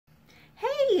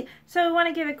Yay! So I want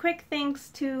to give a quick thanks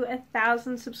to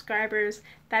 1,000 subscribers.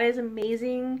 That is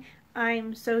amazing.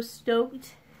 I'm so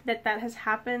stoked that that has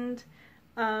happened.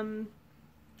 I'm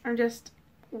just,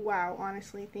 wow,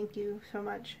 honestly, thank you so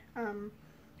much. I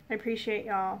appreciate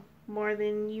y'all more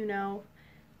than you know.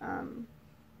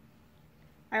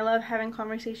 I love having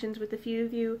conversations with a few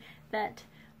of you that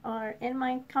are in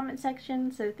my comment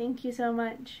section, so thank you so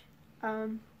much.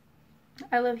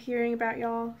 I love hearing about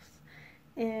y'all,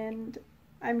 and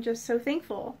I'm just so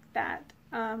thankful that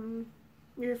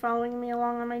you're following me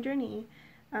along on my journey.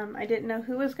 I didn't know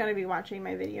who was going to be watching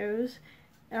my videos.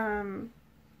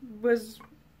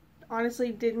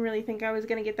 Honestly didn't really think I was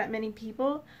going to get that many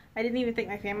people. I didn't even think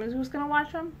my family was going to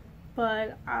watch them,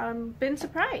 but I've been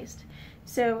surprised.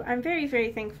 So I'm very,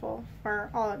 very thankful for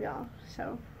all of y'all.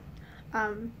 So,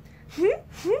 I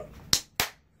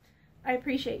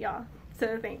appreciate y'all.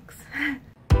 So thanks. Hi,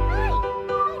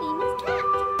 my name is Cat.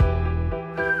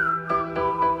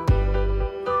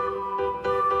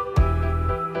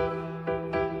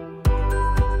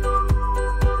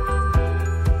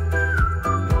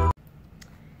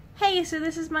 Hey, so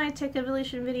this is my tech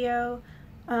evolution video.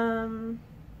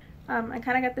 I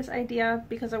kind of got this idea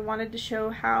because I wanted to show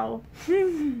how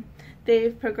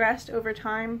they've progressed over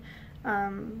time,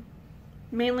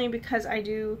 mainly because I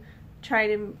do try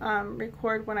to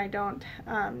record when I don't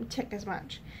tick as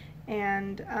much,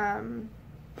 and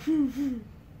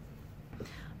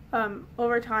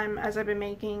over time, as I've been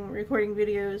recording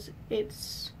videos,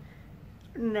 it's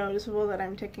noticeable that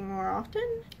I'm ticking more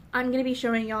often. I'm going to be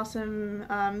showing y'all some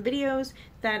videos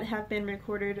that have been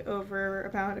recorded over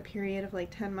about a period of like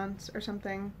 10 months or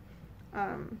something.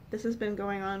 This has been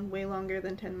going on way longer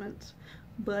than 10 months,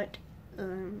 but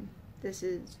this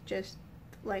is just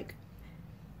like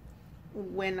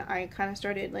when I kind of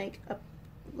started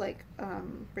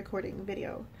recording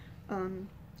video.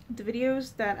 The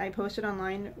videos that I posted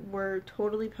online were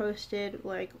totally posted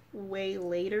like way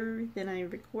later than I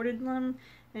recorded them,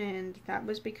 and that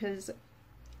was because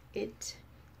it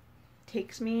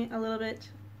takes me a little bit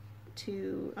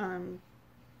to,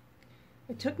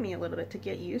 it took me a little bit to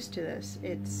get used to this.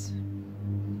 It's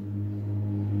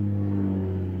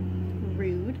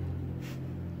rude.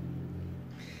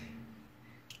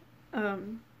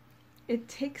 It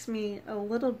takes me a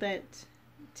little bit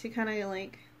to kind of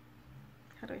like,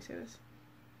 how do I say this?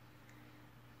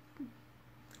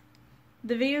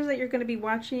 The videos that you're going to be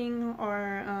watching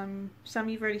are some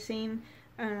you've already seen,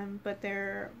 but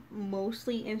they're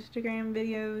mostly Instagram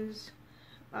videos,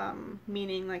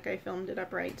 meaning like I filmed it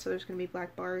upright, so there's going to be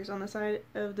black bars on the side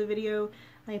of the video.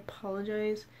 I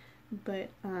apologize, but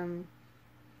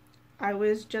I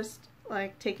was just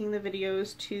like taking the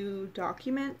videos to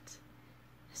document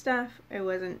stuff. I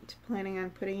wasn't planning on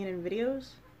putting it in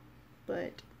videos,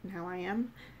 but now I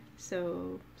am,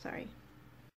 so sorry.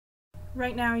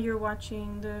 Right now you're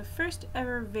watching the first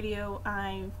ever video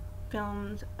I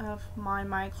filmed of my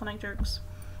myoclonic jerks.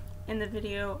 In the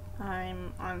video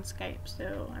I'm on Skype,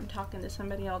 so I'm talking to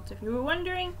somebody else if you were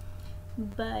wondering,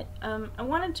 but I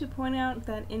wanted to point out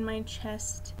that in my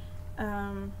chest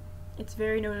it's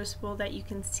very noticeable that you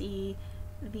can see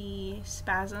the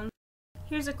spasm.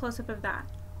 Here's a close-up of that.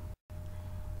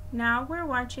 Now we're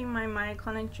watching my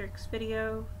myoclonic jerks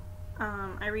video.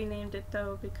 I renamed it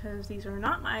though because these are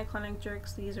not myoclonic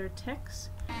jerks, these are tics.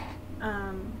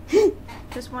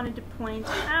 Just wanted to point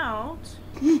out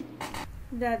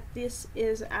that this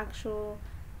is actual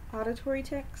auditory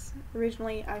tics.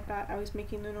 Originally I thought I was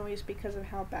making the noise because of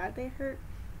how bad they hurt,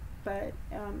 but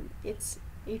it's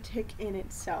a tic in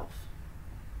itself.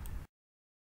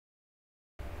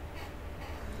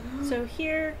 So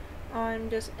here I'm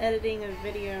just editing a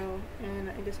video and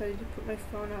I decided to put my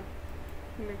phone up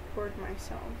and record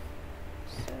myself.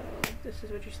 So this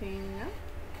is what you're seeing now.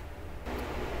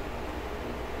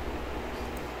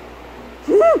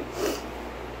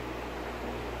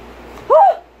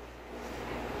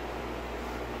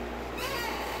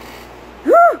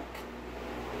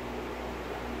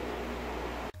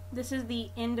 This is the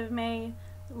end of May.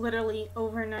 Literally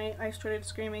overnight I started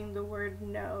screaming the word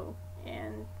no,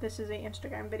 and this is an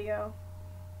Instagram video.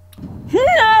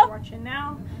 No! Watching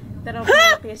now. That'll be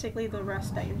basically the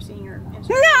rest that you're seeing your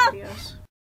Instagram videos.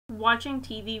 Watching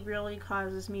TV really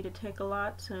causes me to tic a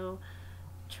lot, so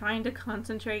trying to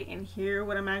concentrate and hear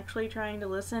what I'm actually trying to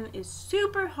listen is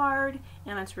super hard,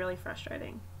 and it's really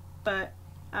frustrating. But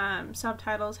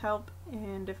subtitles help,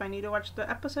 and if I need to watch the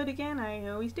episode again, I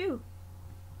always do.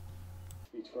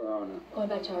 Going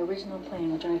back to our original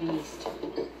plan, we're driving east.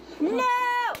 No! No!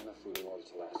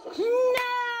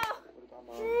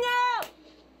 No!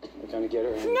 We're trying to get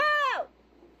her in. No!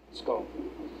 Let's go.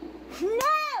 No!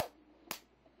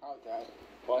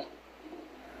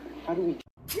 How do we...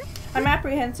 I'm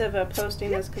apprehensive of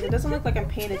posting this because it doesn't look like I'm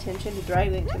paying attention to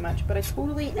driving too much, but I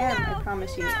totally am, I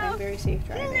promise you. I'm very safe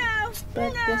driving.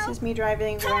 But this is me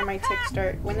driving where my tics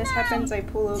start. When this happens, I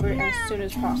pull over as soon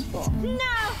as possible.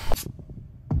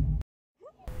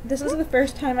 This is the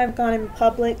first time I've gone in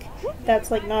public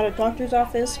that's like not a doctor's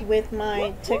office with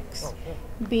my tics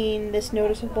being this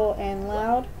noticeable and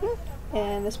loud.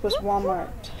 And this was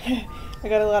Walmart. I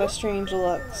got a lot of strange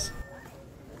looks.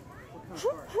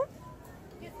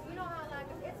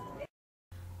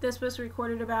 This was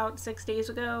recorded about 6 days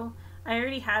ago. I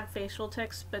already had facial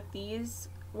tics, but these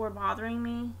were bothering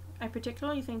me. I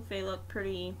particularly think they look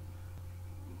pretty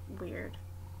weird.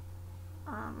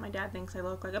 My dad thinks I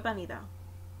look like a bunny though.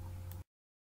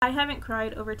 I haven't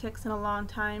cried over tics in a long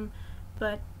time,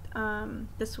 but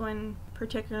this one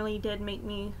particularly did make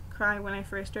me cry when I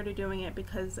first started doing it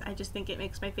because I just think it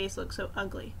makes my face look so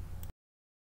ugly.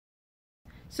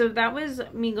 So that was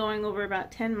me going over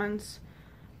about 10 months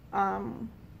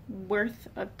worth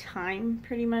of time,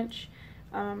 pretty much.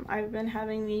 I've been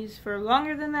having these for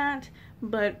longer than that,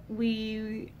 but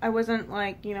I wasn't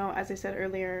like, you know, as I said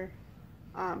earlier,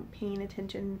 paying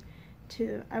attention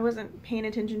to, I wasn't paying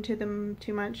attention to them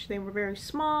too much. They were very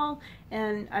small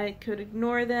and I could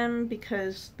ignore them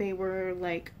because they were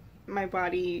like my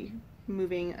body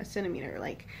moving a centimeter.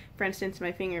 Like, for instance,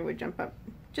 my finger would jump up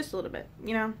just a little bit,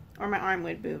 you know, or my arm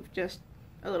would move just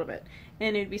a little bit,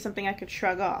 and it'd be something I could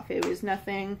shrug off. It was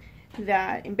nothing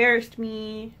that embarrassed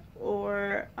me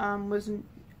or was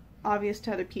obvious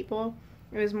to other people.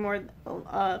 It was more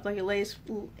like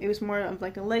it was more of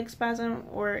like a leg spasm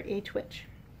or a twitch.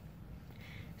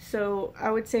 So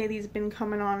I would say these have been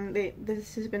coming on.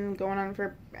 This has been going on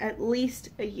for at least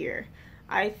a year.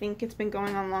 I think it's been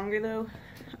going on longer though,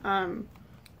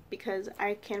 because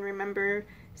I can remember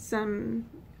some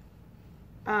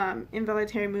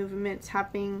involuntary movements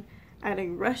happening at a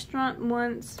restaurant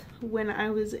once when I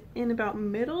was in about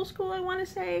middle school, I want to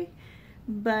say,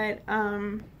 but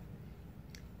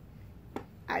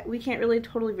we can't really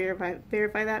totally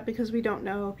verify that because we don't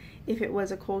know if it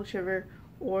was a cold shiver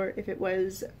or if it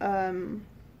was, I'm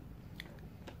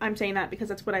saying that because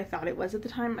that's what I thought it was at the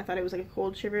time. I thought it was like a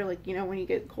cold shiver, like, you know, when you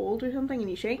get cold or something and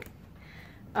you shake.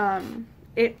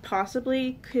 It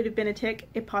possibly could have been a tic.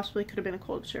 It possibly could have been a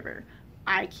cold shiver.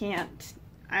 I can't,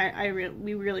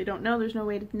 we really don't know. There's no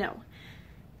way to know.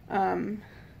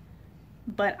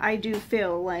 But I do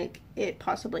feel like it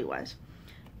possibly was,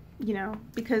 you know,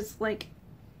 because like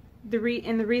the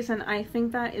reason I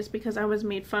think that is because I was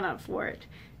made fun of for it.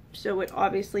 So it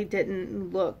obviously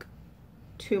didn't look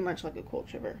too much like a cold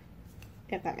shiver,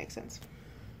 if that makes sense.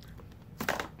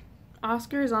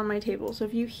 Oscar is on my table, so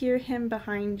if you hear him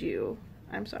behind you,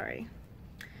 I'm sorry.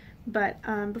 But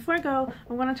before I go,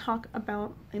 I want to talk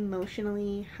about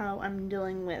emotionally how I'm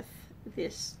dealing with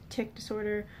this tic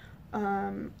disorder,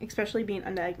 especially being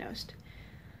undiagnosed.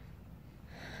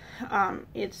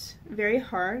 It's very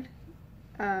hard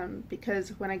because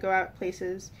when I go out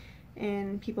places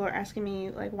and people are asking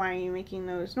me, like, why are you making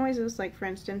those noises? Like, for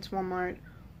instance, Walmart,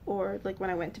 or like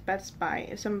when I went to Best Buy,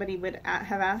 if somebody would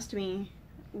have asked me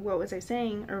what was I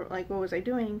saying, or like what was I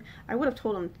doing, I would have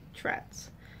told them Tourette's.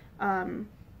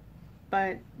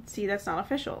 But see, that's not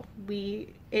official.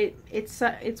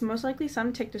 It's most likely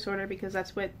some tic disorder because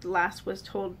that's what last was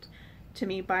told to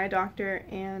me by a doctor,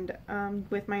 and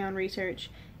with my own research,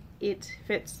 it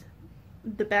fits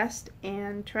the best,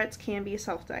 and Tourette's can be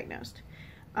self-diagnosed.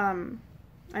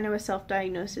 I know a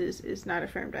self-diagnosis is not a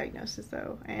firm diagnosis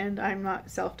though, and I'm not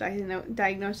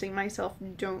self-diagnosing myself.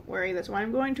 Don't worry, that's why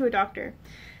I'm going to a doctor,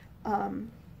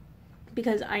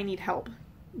 because I need help,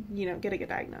 you know, get a good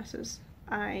diagnosis.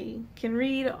 I can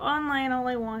read online all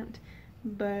I want,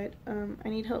 but I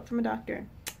need help from a doctor.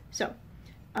 So,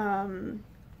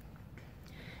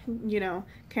 you know,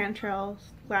 Cantrell's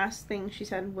last thing she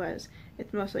said was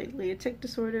it's most likely a tic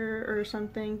disorder or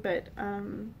something, but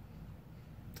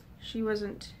she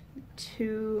wasn't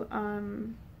too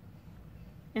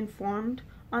informed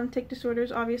on tic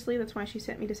disorders, obviously. That's why she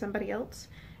sent me to somebody else,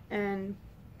 and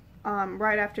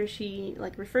right after she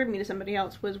like referred me to somebody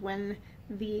else was when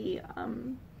the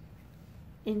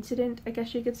incident, I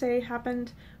guess you could say,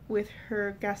 happened with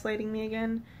her gaslighting me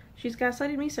again. She's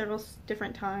gaslighted me several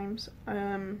different times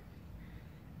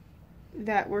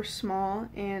that were small,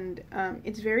 and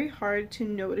it's very hard to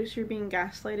notice you're being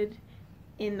gaslighted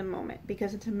in the moment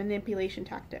because it's a manipulation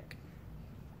tactic,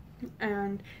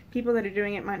 and people that are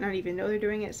doing it might not even know they're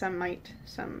doing it. Some might,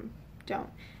 some don't.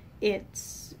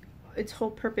 Its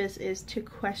whole purpose is to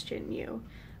question you.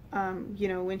 You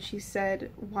know, when she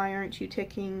said, why aren't you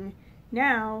ticking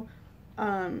now,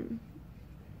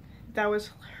 that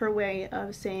was her way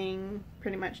of saying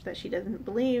pretty much that she doesn't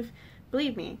believe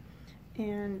me.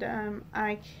 And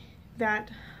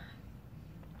that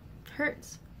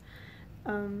hurts.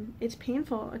 It's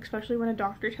painful, especially when a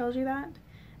doctor tells you that.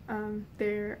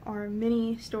 There are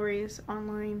many stories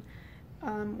online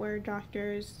where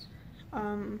doctors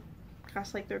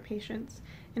gaslight their patients,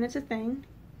 and it's a thing.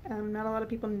 Not a lot of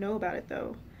people know about it,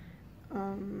 though.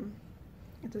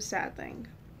 It's a sad thing.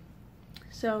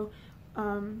 So,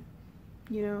 you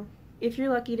know, if you're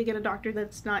lucky to get a doctor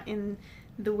that's not in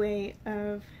the way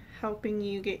of helping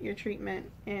you get your treatment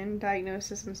and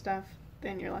diagnosis and stuff,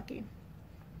 then you're lucky.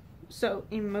 So,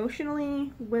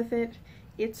 emotionally with it,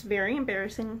 it's very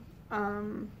embarrassing.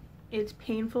 It's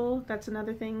painful. That's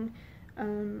another thing.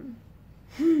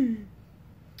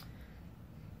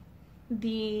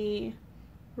 The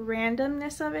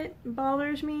randomness of it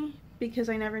bothers me because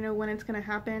I never know when it's going to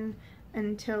happen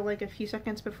until like a few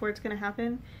seconds before it's going to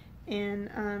happen.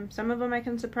 And some of them I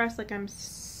can suppress, like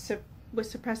was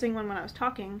suppressing one when I was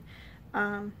talking,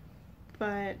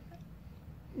 but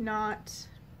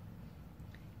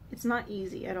it's not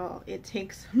easy at all. It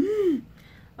takes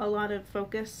a lot of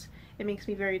focus. It makes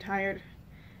me very tired.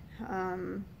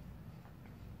 And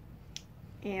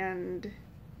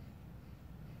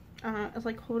it's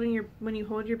like when you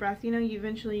hold your breath, you know, you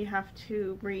eventually have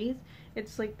to breathe.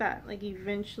 It's like that. Like,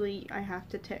 eventually I have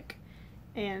to tick.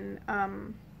 And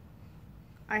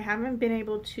I haven't been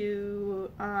able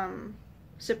to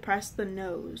suppress the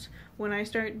no's. When I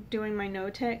start doing my no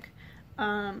tick,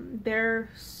 they're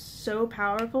so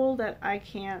powerful that I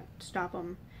can't stop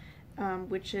them,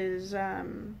 which is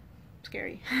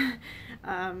scary.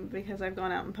 Because I've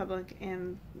gone out in public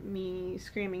and me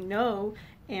screaming no,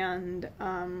 and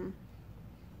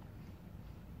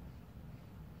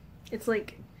it's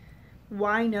like,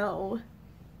 why no?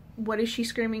 What is she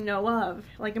screaming no of?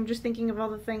 Like, I'm just thinking of all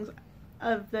the things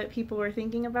that people are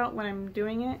thinking about when I'm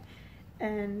doing it,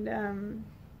 and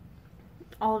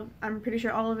I'm pretty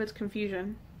sure all of it's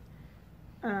confusion,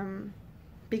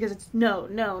 because it's no,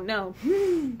 no, no,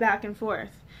 back and forth,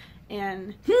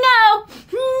 and no,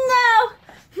 no,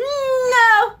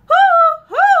 no, whoo,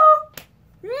 whoo,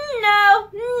 no,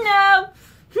 no, no,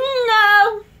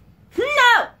 no,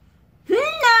 no, no,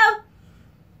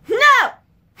 no,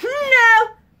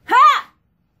 ha,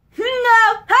 no,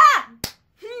 ha,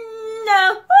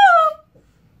 no, whoo,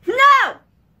 no,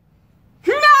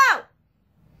 no,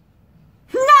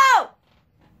 no,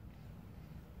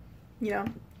 you know,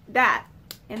 that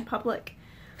in public.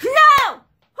 No,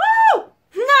 whoo,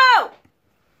 no,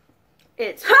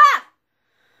 it's ha,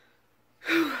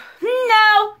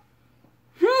 no,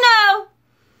 no,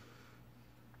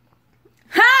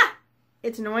 ha.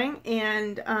 It's annoying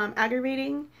and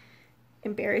aggravating,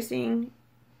 embarrassing,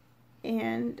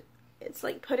 and it's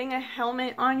like putting a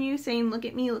helmet on you saying, look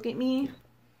at me, look at me.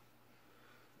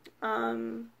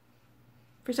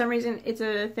 For some reason, it's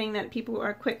a thing that people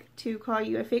are quick to call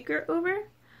you a faker over.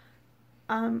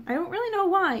 I don't really know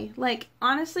why. Like,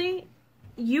 honestly,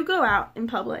 you go out in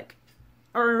public,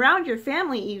 or around your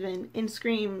family even, and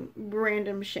scream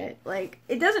random shit. Like,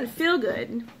 it doesn't feel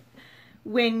good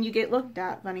when you get looked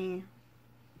at funny.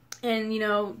 And, you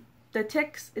know, the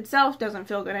tics itself doesn't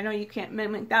feel good. I know you can't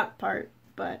mimic that part,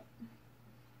 but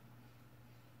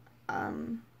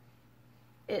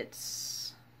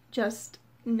it's just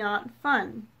not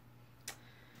fun.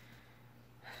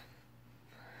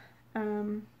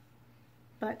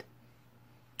 But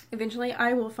eventually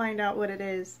I will find out what it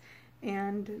is,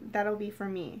 and that'll be for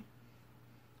me.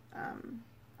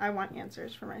 I want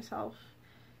answers for myself.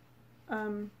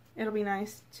 It'll be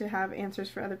nice to have answers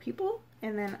for other people,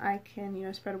 and then I can, you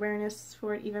know, spread awareness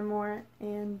for it even more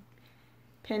and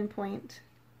pinpoint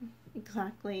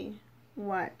exactly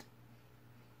what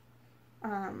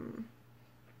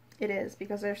it is,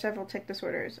 because there are several tic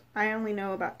disorders. I only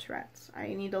know about Tourette's. I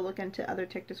need to look into other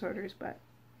tic disorders, but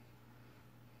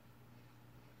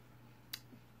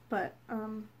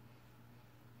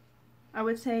I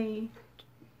would say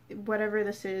whatever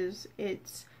this is,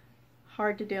 it's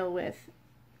hard to deal with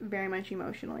very much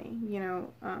emotionally, you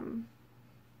know,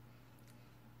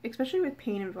 especially with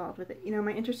pain involved with it. You know,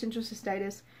 my interstitial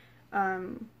cystitis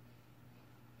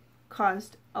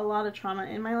caused a lot of trauma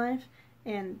in my life,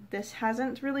 and this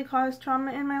hasn't really caused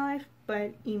trauma in my life,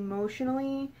 but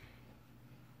emotionally,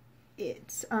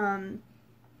 it's, I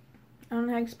don't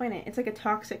know how to explain it. It's like a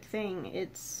toxic thing.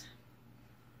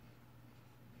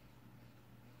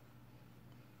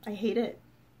 I hate it.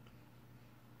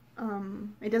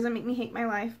 It doesn't make me hate my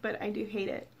life, but I do hate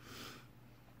it.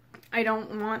 I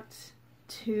don't want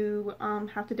to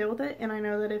have to deal with it, and I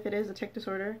know that if it is a tic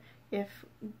disorder, if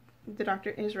the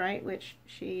doctor is right, which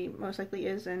she most likely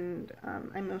is, and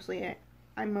I'm mostly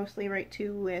right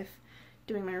too with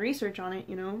doing my research on it,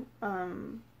 you know.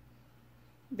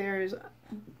 There's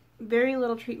very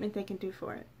little treatment they can do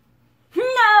for it.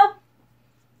 No!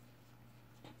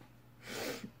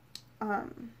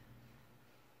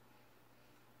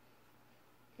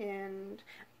 And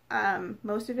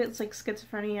most of it's like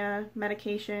schizophrenia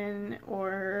medication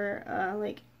or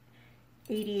like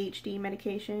ADHD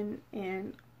medication,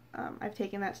 and I've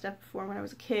taken that stuff before when I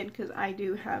was a kid because I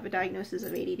do have a diagnosis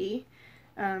of ADD.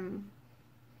 I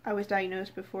was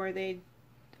diagnosed before they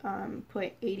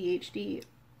put ADHD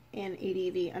and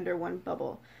ADD under one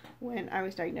bubble. When I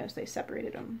was diagnosed, they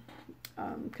separated them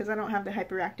because I don't have the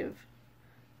hyperactive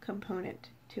component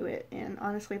to it, and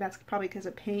honestly that's probably because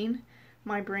of pain.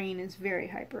 My brain is very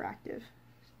hyperactive,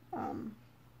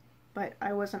 but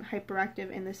I wasn't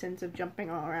hyperactive in the sense of jumping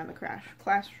all around the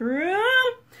classroom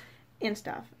and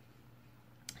stuff.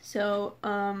 So,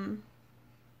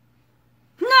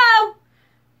 No!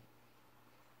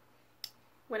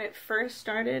 When it first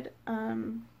started,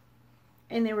 and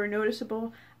they were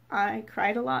noticeable, I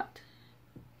cried a lot.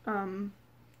 I'm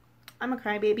a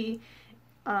crybaby,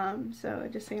 so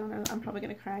just so you know, I'm probably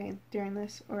gonna cry during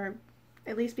this, or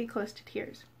at least be close to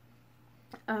tears.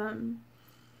 I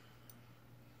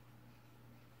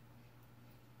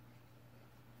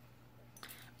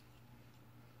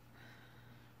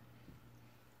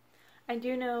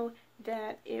do know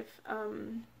that if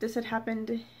this had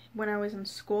happened when I was in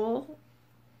school,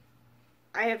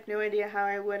 I have no idea how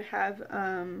I would have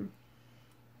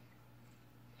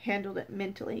handled it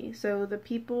mentally. So the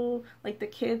people, like the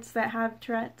kids that have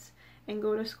Tourette's and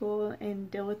go to school and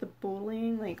deal with the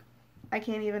bullying, like, I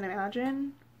can't even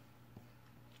imagine.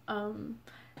 When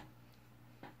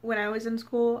I was in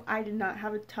school, I did not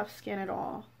have a tough skin at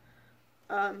all.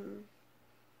 When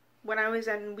I was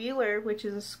in Wheeler, which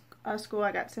is a school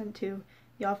I got sent to,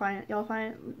 y'all find, no,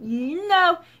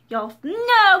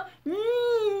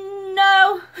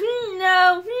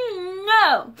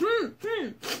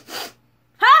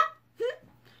 Ha!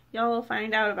 y'all will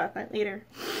find out about that later.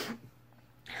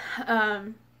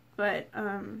 But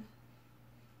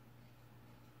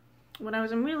when I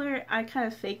was in Wheeler, I kind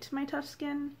of faked my tough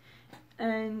skin,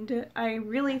 and I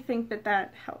really think that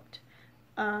that helped.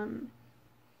 I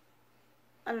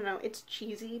don't know, it's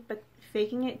cheesy, but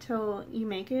faking it till you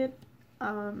make it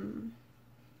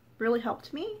really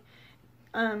helped me.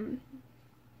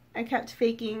 I kept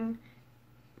faking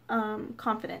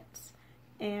confidence,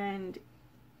 and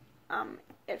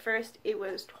at first it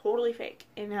was totally fake,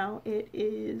 and now it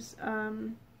is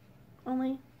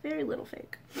only very little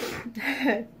fake.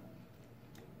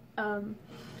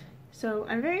 So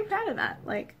I'm very proud of that.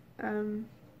 Like,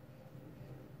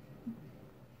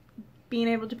 being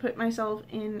able to put myself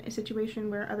in a situation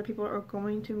where other people are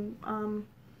going to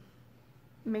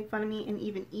make fun of me, and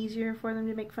even easier for them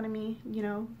to make fun of me, you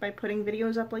know, by putting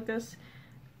videos up like this.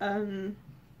 I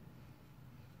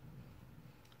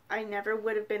never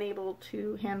would have been able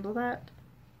to handle that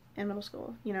in middle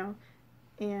school, you know,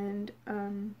 and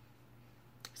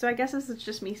so I guess this is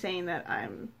just me saying that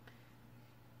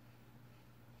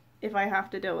if I have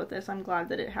to deal with this, I'm glad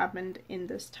that it happened in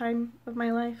this time of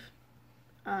my life.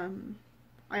 I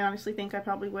honestly think I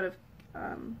probably would have,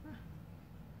 I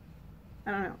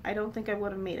don't know, I don't think I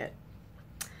would have made it.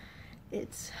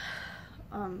 It's,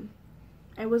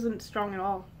 I wasn't strong at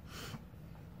all.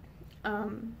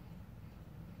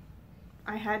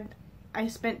 I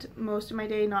spent most of my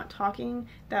day not talking,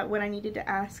 that when I needed to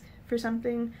ask for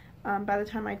something, by the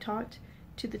time I talked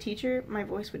to the teacher, my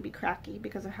voice would be cracky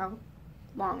because of how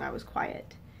long I was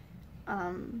quiet.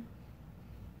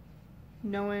 No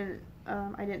one,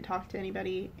 I didn't talk to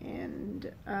anybody,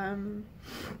 and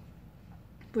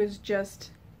was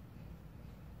just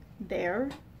there,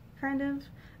 kind of,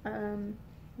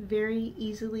 very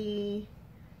easily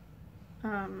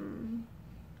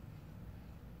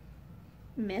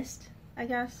missed, I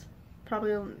guess.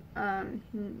 Probably, I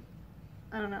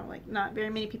don't know, like, not very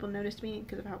many people noticed me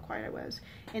because of how quiet I was.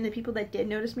 And the people that did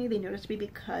notice me, they noticed me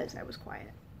because I was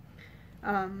quiet.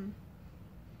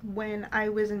 When I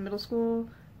was in middle school,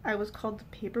 I was called the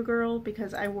paper girl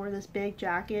because I wore this big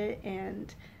jacket,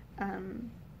 and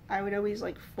I would always,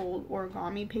 like, fold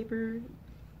origami paper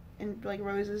and, like,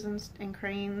 roses and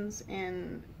cranes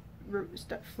and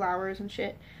flowers and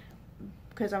shit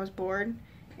because I was bored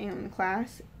in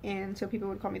class, and so people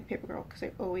would call me the paper girl because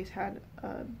I always had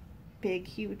a big,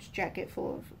 huge jacket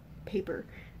full of paper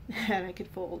that I could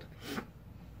fold,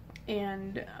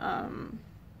 and I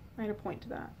had a point to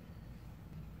that.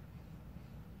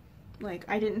 Like,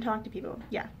 I didn't talk to people.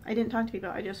 Yeah, I didn't talk to people.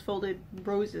 I just folded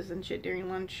roses and shit during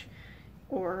lunch.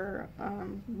 Or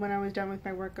when I was done with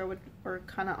my work, I would, or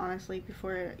kind of honestly,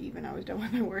 before even I was done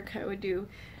with my work, I would do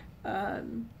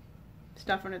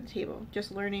stuff under the table.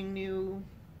 Just learning new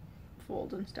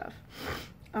folds and stuff.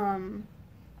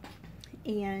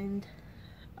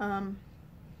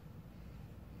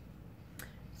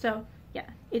 So, yeah,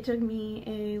 it took me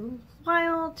a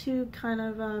while to kind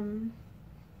of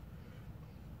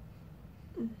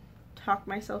talk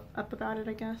myself up about it,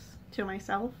 I guess, to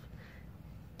myself.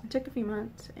 It took a few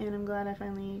months, and I'm glad I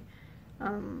finally,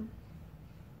 I'm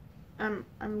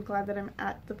glad that I'm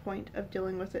at the point of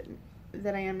dealing with it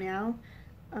that I am now.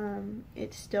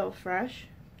 It's still fresh,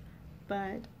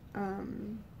 but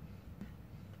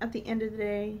at the end of the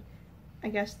day, I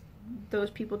guess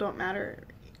those people don't matter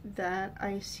that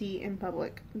I see in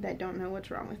public that don't know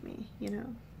what's wrong with me, you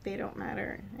know? They don't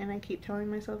matter, and I keep telling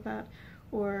myself that.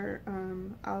 Or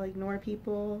I'll ignore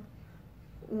people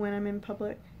when I'm in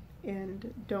public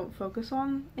and don't focus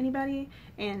on anybody,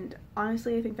 and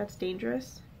honestly I think that's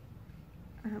dangerous.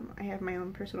 I have my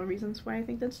own personal reasons why I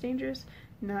think that's dangerous.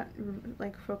 Not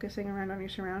like focusing around on your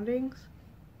surroundings,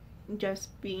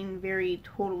 just being very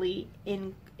totally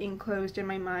enclosed in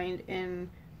my mind and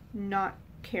not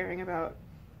caring about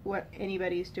what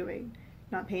anybody's doing,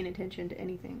 not paying attention to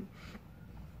anything.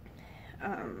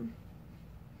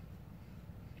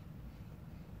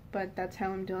 But that's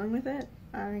how I'm dealing with it.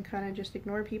 I kind of just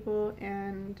ignore people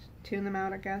and tune them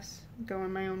out, I guess. Go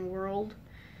in my own world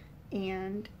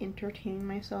and entertain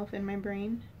myself in my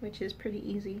brain, which is pretty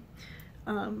easy.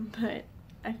 But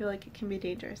I feel like it can be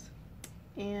dangerous.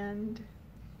 And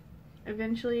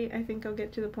eventually I think I'll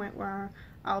get to the point where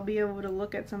I'll be able to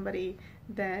look at somebody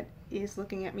that is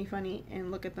looking at me funny and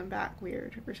look at them back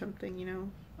weird or something, you know?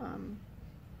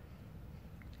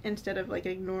 Instead of like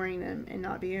ignoring them and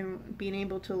not being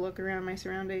able to look around my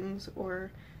surroundings,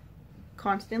 or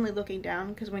constantly looking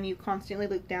down, because when you constantly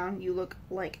look down you look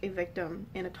like a victim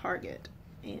and a target,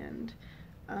 and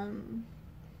I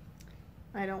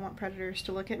don't want predators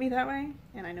to look at me that way,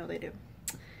 and I know they do.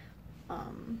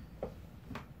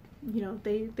 You know,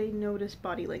 they notice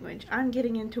body language. I'm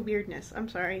getting into weirdness, I'm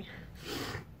sorry.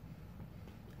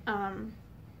 But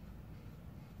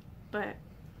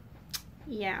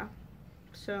yeah.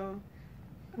 So,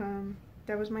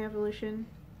 that was my evolution,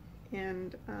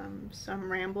 and some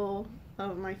ramble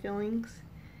of my feelings,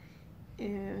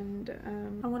 and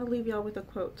I want to leave y'all with a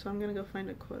quote, so I'm gonna go find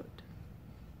a quote.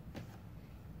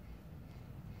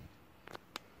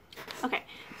 Okay,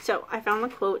 so I found the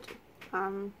quote.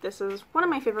 This is one of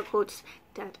my favorite quotes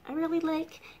that I really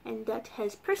like, and that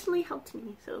has personally helped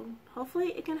me, so hopefully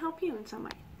it can help you in some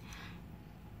way.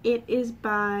 It is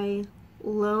by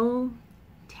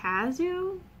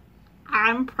Tazu.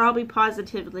 I'm probably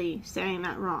positively saying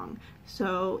that wrong.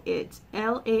 So it's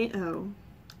Laotzu.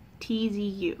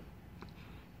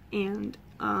 And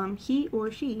he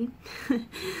or she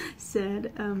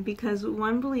said, because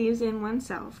one believes in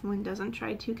oneself, one doesn't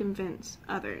try to convince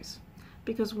others.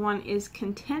 Because one is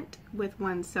content with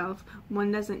oneself,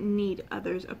 one doesn't need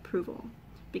others' approval.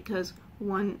 Because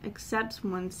one accepts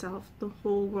oneself, the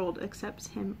whole world accepts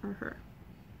him or her.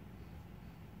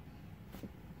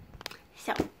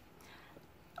 So,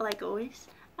 like always,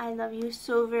 I love you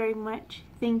so very much.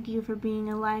 Thank you for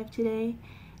being alive today,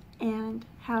 and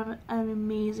have an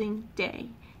amazing day.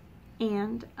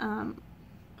 And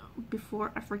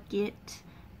before I forget,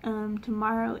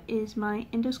 tomorrow is my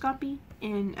endoscopy,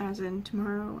 and as in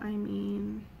tomorrow I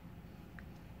mean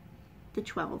the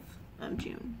 12th of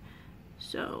June.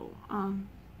 So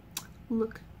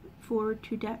look forward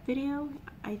to that video.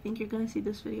 I think you're gonna see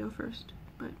this video first,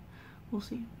 but we'll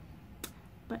see.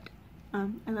 But I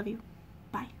love you.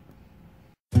 Bye.